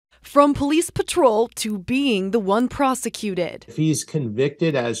From police patrol to being the one prosecuted. If he's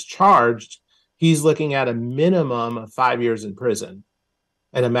convicted as charged, he's looking at a minimum of 5 years in prison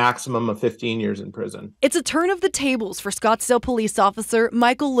and a maximum of 15 years in prison. It's a turn of the tables for Scottsdale police officer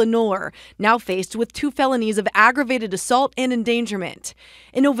Michael Lanouar, now faced with 2 felonies of aggravated assault and endangerment.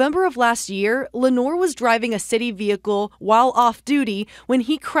 In November of last year, Lanouar was driving a city vehicle while off duty when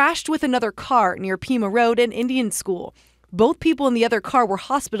he crashed with another car near Pima Road and Indian School. Both people in the other car were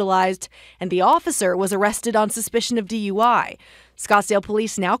hospitalized, and the officer was arrested on suspicion of DUI. Scottsdale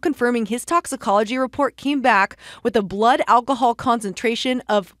police now confirming his toxicology report came back with a blood alcohol concentration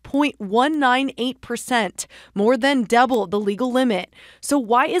of 0.198%, more than double the legal limit. So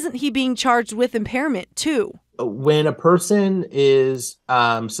why isn't he being charged with impairment too? When a person is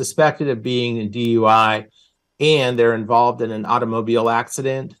suspected of being in DUI and they're involved in an automobile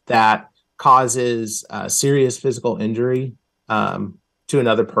accident that causes serious physical injury to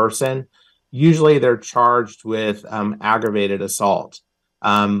another person, usually they're charged with aggravated assault.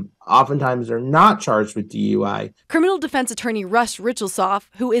 Oftentimes they're not charged with DUI. Criminal defense attorney Russ Richelsoff,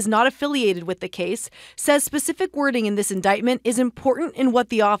 who is not affiliated with the case, says specific wording in this indictment is important in what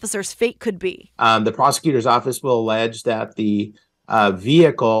the officer's fate could be. The prosecutor's office will allege that the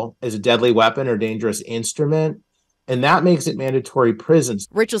vehicle is a deadly weapon or dangerous instrument, and that makes it mandatory prison.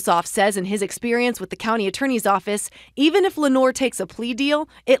 Richelsoff says in his experience with the county attorney's office, even if Lanouar takes a plea deal,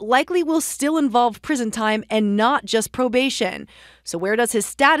 it likely will still involve prison time and not just probation. So where does his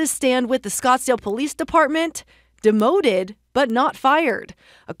status stand with the Scottsdale Police Department? Demoted, but not fired.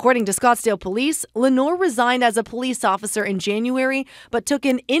 According to Scottsdale Police, Lanouar resigned as a police officer in January, but took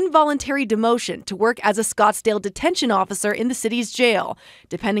an involuntary demotion to work as a Scottsdale detention officer in the city's jail.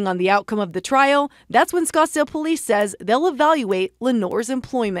 Depending on the outcome of the trial, that's when Scottsdale Police says they'll evaluate Lanouar's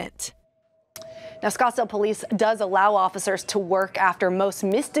employment. Now, Scottsdale Police does allow officers to work after most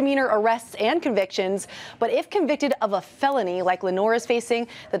misdemeanor arrests and convictions, but if convicted of a felony like Lanouar is facing,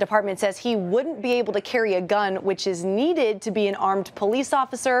 the department says he wouldn't be able to carry a gun, which is needed to be an armed police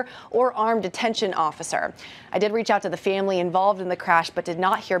officer or armed detention officer. I did reach out to the family involved in the crash, but did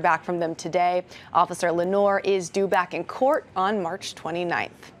not hear back from them today. Officer Lanouar is due back in court on March 29th.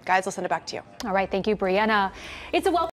 Guys, I'll send it back to you. All right, thank you, Brianna. It's a